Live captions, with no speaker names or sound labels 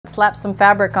Slap some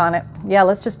fabric on it. Yeah,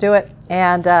 let's just do it.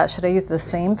 And should I use the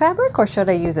same fabric or should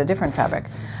I use a different fabric?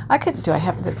 Do I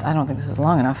have this? I don't think this is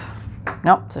long enough.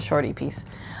 Nope, it's a shorty piece.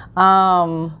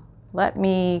 Let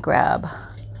me grab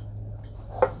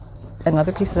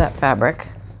another piece of that fabric.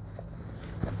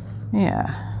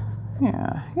 Yeah,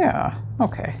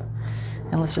 okay.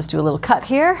 And let's just do a little cut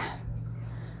here.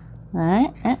 All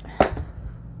right.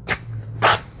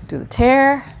 Do the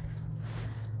tear.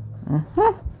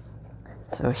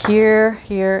 So here,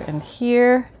 here, and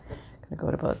here. Gonna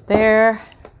go to about there.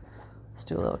 Let's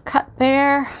do a little cut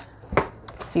there.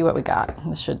 See what we got.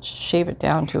 This should shave it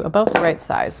down to about the right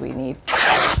size we need.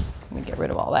 Let me get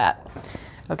rid of all that.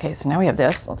 Okay, so now we have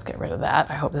this. Let's get rid of that.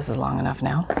 I hope this is long enough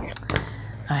now.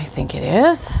 I think it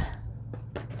is.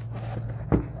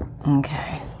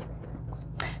 Okay.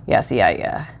 Yeah, see,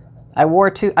 I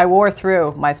wore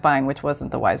through my spine, which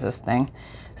wasn't the wisest thing.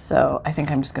 So I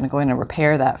think I'm just going to go in and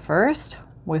repair that first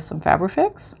with some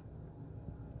Fabrifix.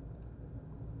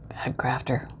 Bad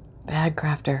crafter, bad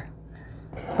crafter.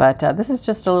 But this is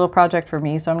just a little project for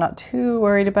me, so I'm not too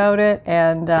worried about it.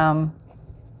 And I'm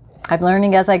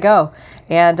learning as I go.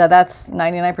 And that's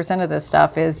 99% of this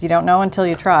stuff is you don't know until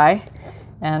you try,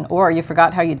 or you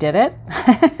forgot how you did it,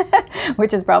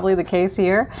 which is probably the case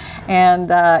here.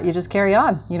 And you just carry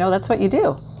on. You know, that's what you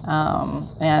do.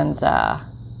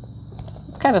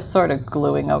 Kind of sort of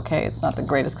gluing okay. It's not the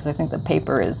greatest because I think the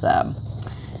paper is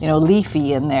you know,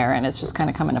 leafy in there and it's just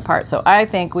kind of coming apart. So I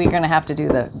think we're going to have to do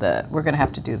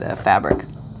the fabric.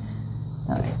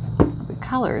 The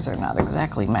colors are not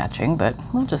exactly matching, but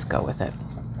we'll just go with it.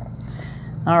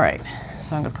 All right,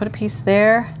 so I'm going to put a piece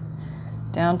there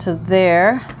down to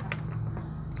there.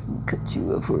 Cut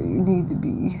you up where you need to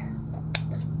be.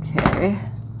 Okay.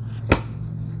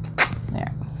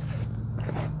 There.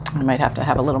 I might have to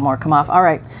have a little more come off. All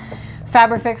right,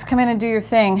 Fabrifix, come in and do your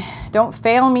thing. Don't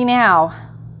fail me now.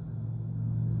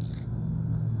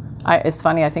 It's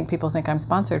funny, I think people think I'm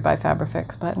sponsored by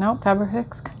Fabrifix, but no,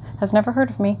 Fabrifix has never heard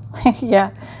of me.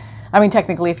 Yeah. I mean,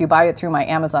 technically, if you buy it through my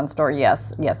Amazon store,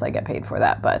 yes, I get paid for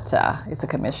that, but it's a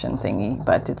commission thingy.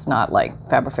 But it's not like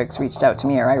Fabrifix reached out to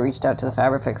me or I reached out to the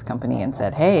Fabrifix company and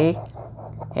said, hey,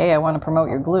 I want to promote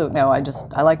your glue. No,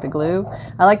 I like the glue.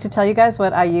 I like to tell you guys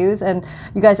what I use, and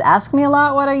you guys ask me a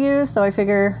lot what I use, so I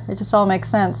figure it just all makes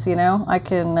sense, you know. I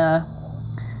can,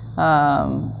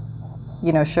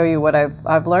 you know, show you what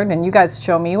I've learned, and you guys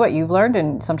show me what you've learned,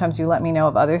 and sometimes you let me know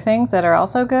of other things that are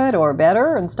also good or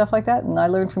better and stuff like that, and I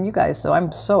learn from you guys, so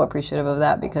I'm so appreciative of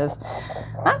that because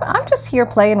I'm just here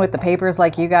playing with the papers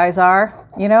like you guys are,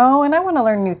 you know, and I want to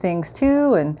learn new things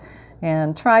too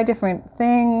and try different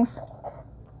things.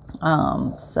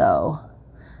 So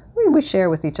we share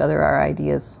with each other our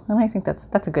ideas, and I think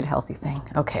that's a good, healthy thing.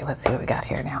 Okay, let's see what we got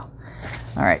here now.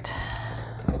 All right.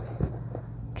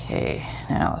 Okay,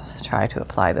 now let's try to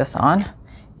apply this on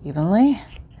evenly.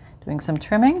 Doing some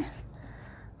trimming.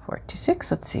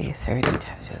 46, let's see, 30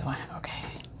 times 1. Okay.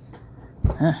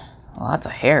 Lots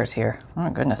of hairs here. Oh my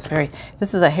goodness,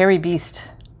 this is a hairy beast.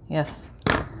 Yes.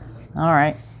 All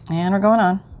right, and we're going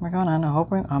on.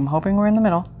 I'm hoping we're in the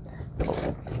middle.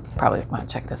 Probably want to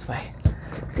check this way.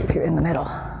 See if you're in the middle.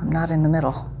 I'm not in the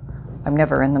middle. I'm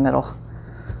never in the middle.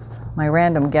 My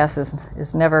random guess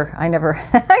is never, I never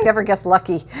guess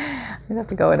lucky. You have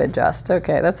to go and adjust.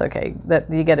 Okay, that's okay.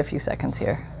 You get a few seconds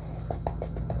here.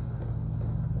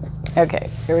 Okay,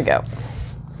 here we go.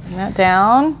 Bring that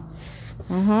down.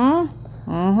 Okay,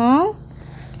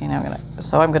 now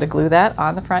I'm gonna glue that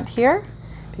on the front here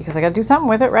because I gotta do something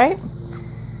with it, right?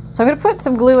 So I'm going to put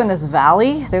some glue in this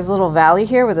valley. There's a little valley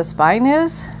here where the spine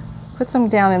is. Put some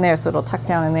down in there so it'll tuck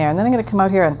down in there. And then I'm going to come out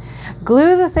here and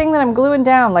glue the thing that I'm gluing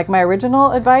down, like my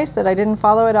original advice that I didn't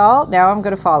follow at all. Now I'm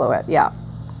going to follow it. Yeah.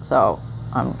 So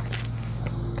I'm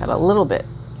got a little bit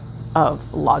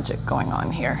of logic going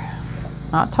on here.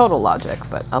 Not total logic,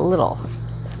 but a little.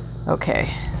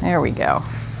 Okay, there we go.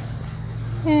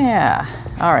 Yeah.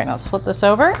 All right, now let's flip this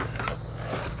over.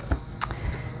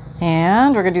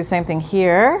 And we're going to do the same thing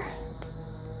here.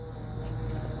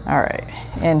 All right,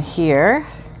 and here.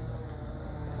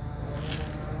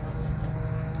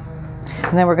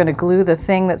 And then we're going to glue the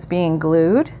thing that's being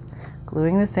glued.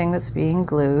 Gluing the thing that's being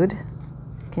glued.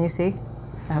 Can you see?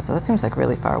 Oh, so that seems like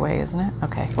really far away, isn't it?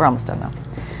 Okay, we're almost done though.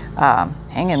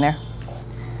 Hang in there.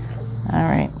 All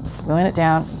right, gluing it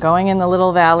down, going in the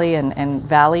little valley and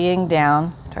valleying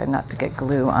down. Try not to get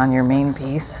glue on your main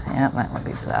piece. Yeah, that would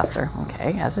be a disaster.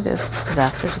 Okay, as it is,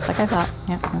 disaster, just like I thought.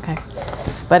 Yep, okay.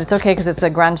 But it's okay because it's a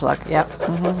grunge look. Yep,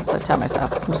 so I tell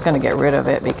myself. I'm just going to get rid of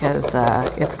it because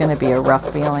it's going to be a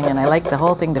rough feeling, and I like the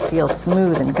whole thing to feel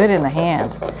smooth and good in the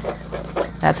hand.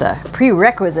 That's a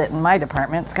prerequisite in my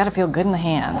department. It's got to feel good in the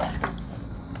hand.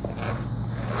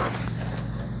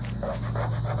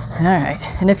 All right,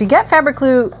 and if you get fabric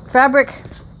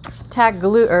tack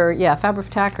glue, or yeah, fabric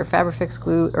tack or Fabrifix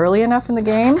glue early enough in the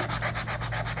game,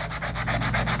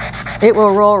 it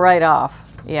will roll right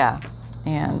off. Yeah,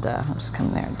 and I'll just come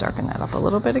in there and darken that up a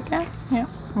little bit again. Yeah,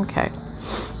 okay.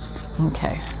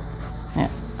 Okay,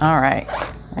 yeah, all right,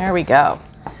 there we go.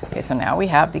 Okay, so now we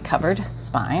have the covered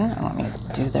spine. Let me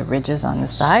do the ridges on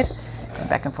this side. Go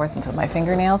back and forth until my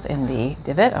fingernails in the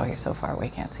divot. Oh, you're so far away,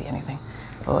 can't see anything.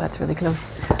 Oh, that's really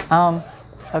close.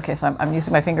 Okay, so I'm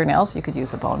using my fingernails. You could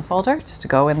use a bone folder just to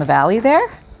go in the valley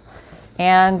there.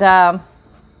 And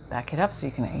back it up so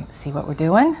you can see what we're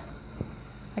doing.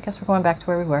 I guess we're going back to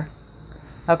where we were.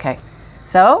 Okay,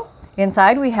 so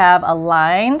inside we have a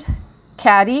lined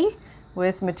caddy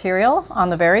with material on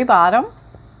the very bottom.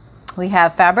 We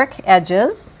have fabric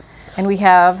edges, and we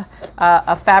have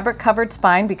a fabric covered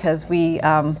spine because we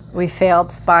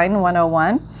failed spine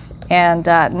 101. And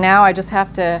now I just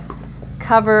have to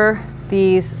cover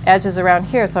these edges around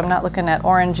here so I'm not looking at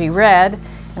orangey red.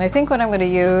 And I think what I'm going to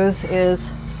use is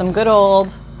some good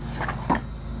old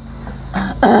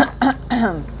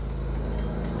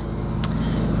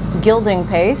gilding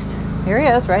paste. Here he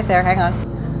is right there, hang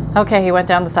on. Okay, he went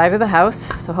down the side of the house,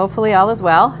 so hopefully all is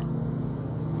well.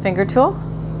 Finger tool.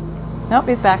 Nope,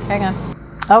 he's back, hang on.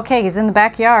 Okay, he's in the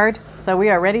backyard, so we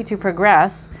are ready to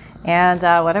progress. And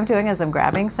what I'm doing is I'm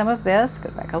grabbing some of this. Go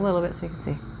back a little bit so you can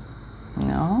see.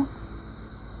 No.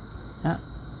 Yeah.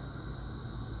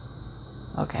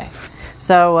 Okay.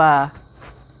 So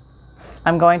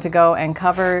I'm going to go and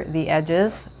cover the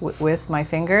edges with my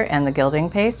finger and the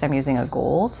gilding paste. I'm using a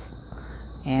gold.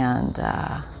 And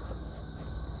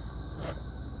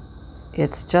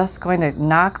it's just going to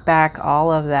knock back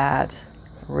all of that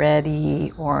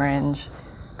reddy orange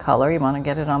color. You want to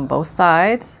get it on both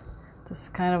sides. This is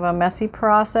kind of a messy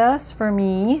process for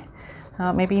me.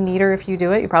 Maybe neater if you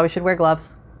do it. You probably should wear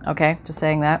gloves. Okay, just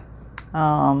saying that.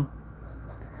 But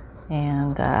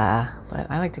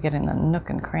I like to get in the nooks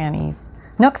and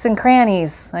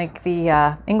crannies, like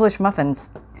the English muffins.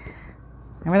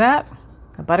 Remember that?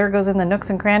 The butter goes in the nooks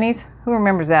and crannies. Who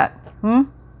remembers that?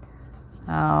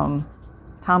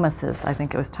 Thomas's. I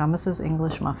think it was Thomas's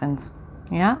English muffins.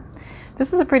 Yeah.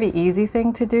 This is a pretty easy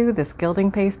thing to do, this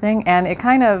gilding paste thing, and it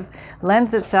kind of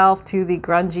lends itself to the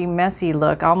grungy, messy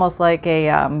look, almost like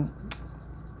a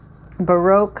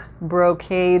Baroque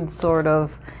brocade sort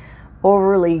of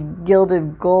overly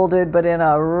gilded, golded, but in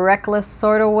a reckless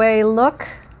sort of way look.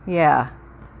 Yeah.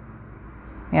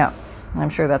 Yeah, I'm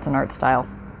sure that's an art style.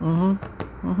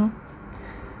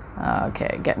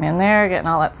 Okay, getting in there, getting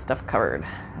all that stuff covered.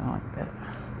 I don't like that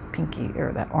pinky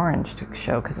or that orange to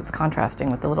show because it's contrasting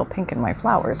with the little pink in my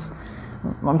flowers.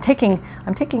 I'm taking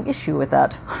issue with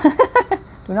that.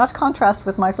 Do not contrast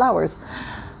with my flowers.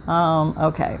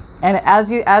 Okay, and as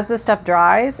this stuff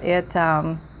dries, it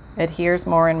adheres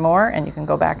more and more, and you can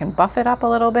go back and buff it up a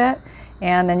little bit,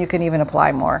 and then you can even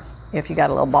apply more if you got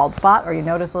a little bald spot or you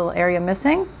notice a little area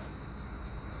missing.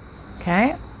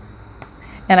 Okay.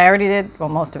 And I already did, well,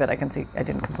 most of it I can see. I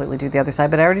didn't completely do the other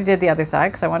side, but I already did the other side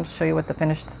because I wanted to show you what the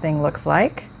finished thing looks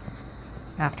like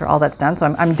after all that's done.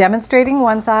 So I'm demonstrating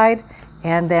one side,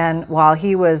 and then while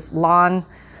he was lawn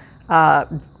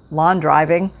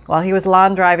driving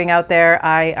out there,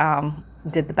 I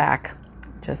did the back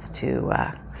just to,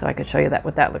 so I could show you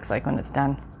what that looks like when it's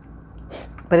done.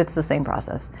 But it's the same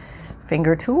process.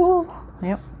 Finger tool,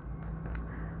 yep.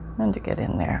 And to get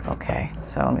in there, okay.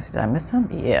 So let me see, did I miss some?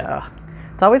 Yeah.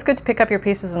 It's always good to pick up your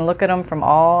pieces and look at them from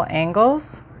all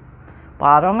angles.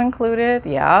 Bottom included,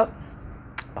 yep.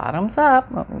 Bottoms up.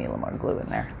 Oh, we need a little more glue in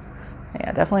there.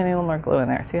 Yeah, definitely need a little more glue in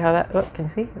there. See how that, oh, can you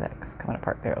see? That's coming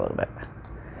apart there a little bit.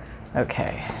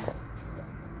 Okay.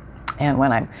 And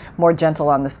when I'm more gentle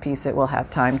on this piece, it will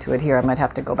have time to adhere. I might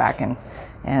have to go back and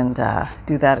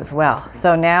do that as well.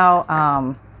 So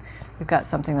now we've got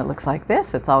something that looks like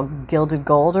this. It's all gilded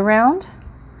gold around.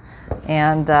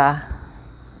 And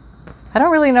I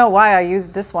don't really know why I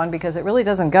used this one because it really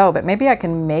doesn't go, but maybe I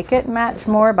can make it match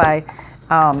more by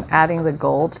adding the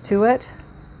gold to it.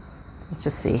 Let's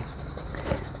just see.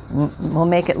 We'll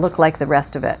make it look like the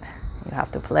rest of it. You have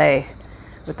to play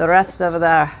with the rest of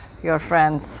your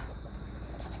friends.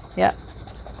 Yeah.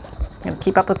 Gonna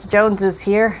keep up with the Joneses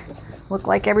here. Look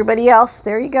like everybody else.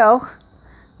 There you go.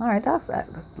 All right,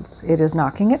 it is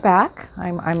knocking it back.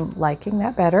 I'm liking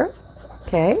that better.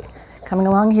 Okay, coming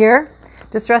along here.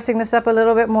 Just dressing this up a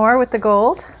little bit more with the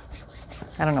gold.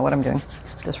 I don't know what I'm doing.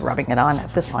 Just rubbing it on at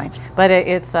this point. But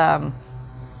it's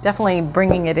definitely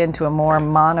bringing it into a more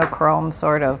monochrome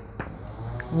sort of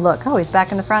look. Oh, he's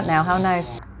back in the front now. How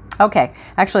nice. Okay,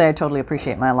 actually I totally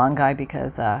appreciate my lawn guy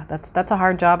because that's a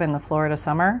hard job in the Florida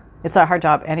summer. It's a hard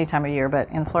job any time of year, but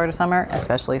in Florida summer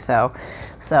especially so.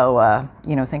 So,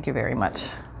 you know, thank you very much,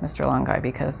 Mr. Lawn Guy,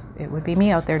 because it would be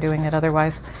me out there doing it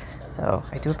otherwise. So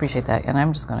I do appreciate that. And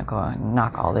I'm just going to go and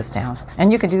knock all this down.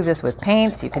 And you can do this with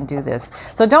paints. You can do this.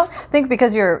 So don't think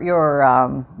because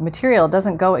your material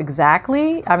doesn't go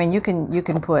exactly. I mean, you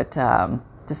can put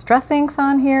distress inks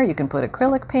on here. You can put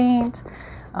acrylic paint,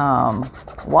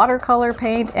 watercolor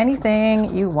paint,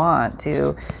 anything you want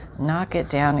to knock it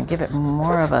down and give it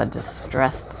more of a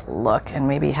distressed look and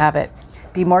maybe have it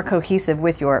be more cohesive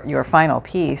with your final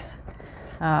piece.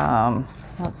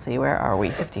 Let's see, where are we?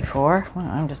 54. Well,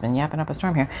 I've just been yapping up a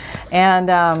storm here.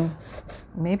 And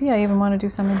maybe I even want to do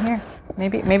some in here.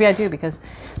 Maybe I do, because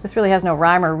this really has no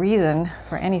rhyme or reason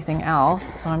for anything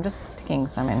else. So I'm just sticking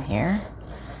some in here.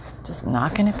 Just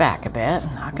knocking it back a bit,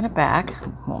 knocking it back.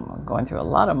 I'm going through a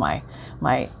lot of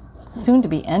my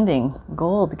soon-to-be ending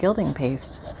gold gilding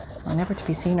paste. Never to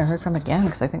be seen or heard from again,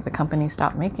 because I think the company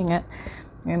stopped making it.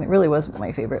 And it really was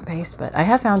my favorite paste, but I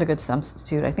have found a good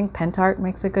substitute. I think Pentart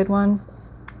makes a good one.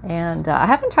 And I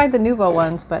haven't tried the Nuvo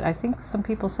ones, but I think some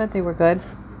people said they were good.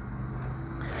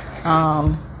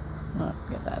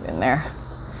 Get that in there.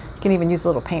 You can even use a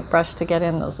little paintbrush to get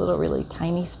in those little really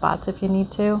tiny spots if you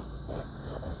need to.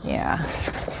 Yeah.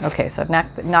 Okay, so I've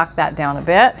knocked that down a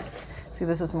bit. See,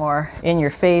 this is more in your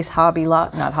face,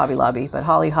 not Hobby Lobby, but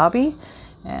Holly Hobby.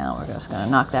 And we're just going to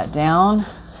knock that down.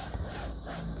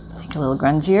 Make it a little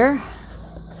grungier.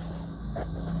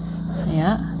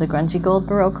 Yeah, the grungy gold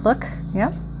Baroque look.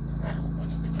 Yep.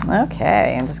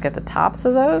 Okay, and just get the tops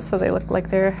of those so they look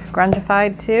like they're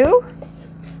grungified too.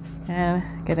 And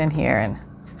get in here and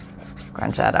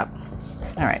grunge that up.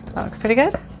 All right, that looks pretty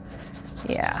good.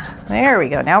 Yeah, there we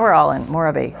go. Now we're all in more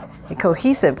of a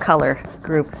cohesive color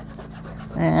group.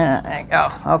 There you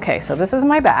go. Okay, so this is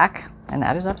my back, and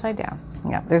that is upside down.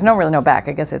 Yeah, there's really no back.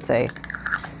 I guess it's a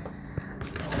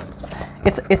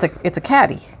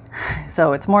caddy.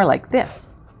 So it's more like this.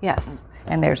 Yes.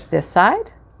 And there's this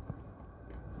side.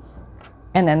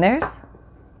 And then there's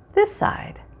this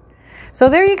side. So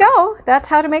there you go. That's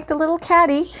how to make the little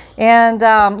caddy. And,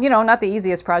 you know, not the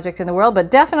easiest project in the world,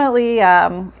 but definitely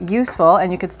useful.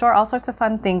 And you could store all sorts of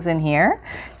fun things in here.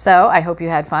 So I hope you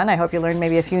had fun. I hope you learned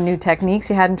maybe a few new techniques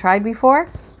you hadn't tried before.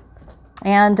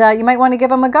 And you might want to give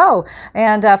them a go.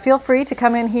 And feel free to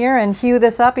come in here and hue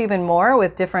this up even more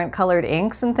with different colored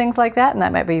inks and things like that. And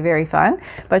that might be very fun.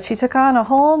 But she took on a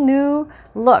whole new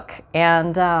look.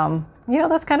 And, you know,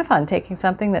 that's kind of fun, taking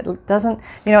something that doesn't,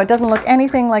 you know, it doesn't look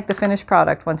anything like the finished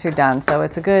product once you're done. So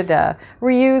it's a good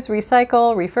reuse,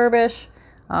 recycle, refurbish,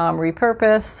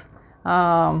 repurpose,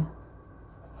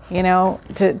 you know,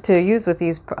 to use with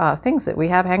these things that we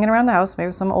have hanging around the house.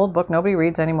 Maybe some old book nobody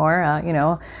reads anymore, you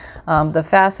know. The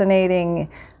fascinating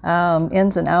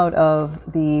ins and out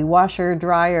of the washer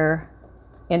dryer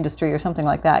industry or something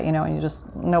like that, you know, and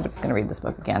nobody's going to read this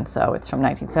book again. So it's from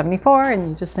 1974 and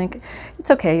you just think it's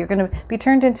okay. You're going to be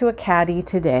turned into a caddy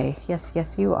today. Yes,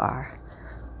 yes, you are.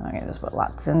 I'm going to just put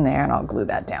lots in there and I'll glue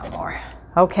that down more.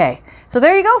 Okay, so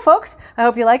there you go, folks. I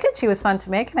hope you like it. She was fun to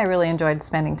make and I really enjoyed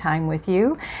spending time with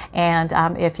you. And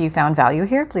if you found value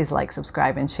here, please like,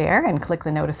 subscribe, and share, and click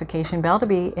the notification bell to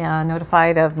be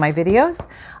notified of my videos.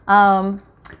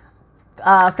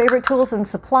 Favorite tools and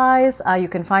supplies you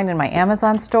can find in my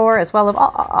Amazon store, as well as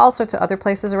all sorts of other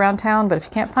places around town. But if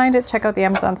you can't find it, check out the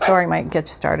Amazon store. It might get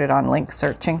you started on link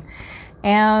searching.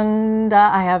 And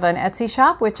I have an Etsy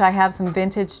shop, which I have some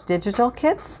vintage digital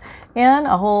kits in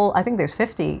I think there's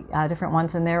 50 different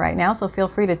ones in there right now. So feel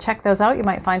free to check those out. You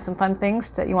might find some fun things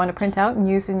that you want to print out and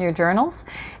use in your journals.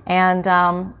 And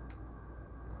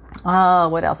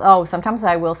what else? Oh, sometimes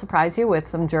I will surprise you with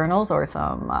some journals or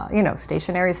some, you know,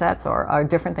 stationery sets or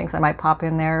different things I might pop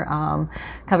in there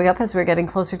coming up as we're getting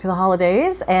closer to the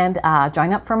holidays. And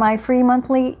join up for my free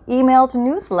monthly emailed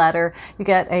newsletter. You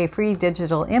get a free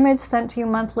digital image sent to you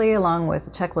monthly, along with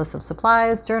a checklist of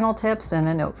supplies, journal tips, and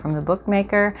a note from the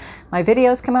bookmaker. My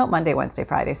videos come out Monday, Wednesday,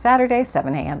 Friday, Saturday,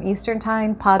 7 a.m. Eastern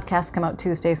Time. Podcasts come out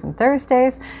Tuesdays and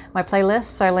Thursdays. My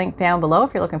playlists are linked down below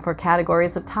if you're looking for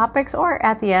categories of topics, or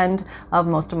at the end of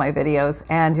most of my videos.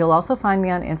 And you'll also find me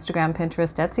on Instagram,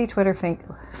 Pinterest, Etsy, Twitter,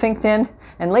 LinkedIn,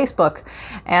 and Lacebook.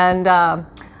 And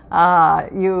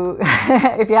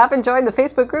if you haven't joined the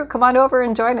Facebook group, come on over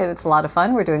and join it. It's a lot of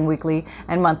fun. We're doing weekly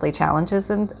and monthly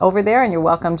challenges over there, and you're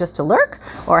welcome just to lurk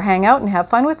or hang out and have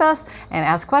fun with us and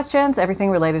ask questions, everything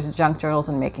related to junk journals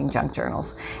and making junk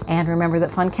journals. And remember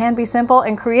that fun can be simple,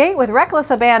 and create with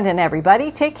reckless abandon,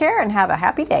 everybody. Take care and have a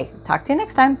happy day. Talk to you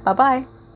next time. Bye-bye.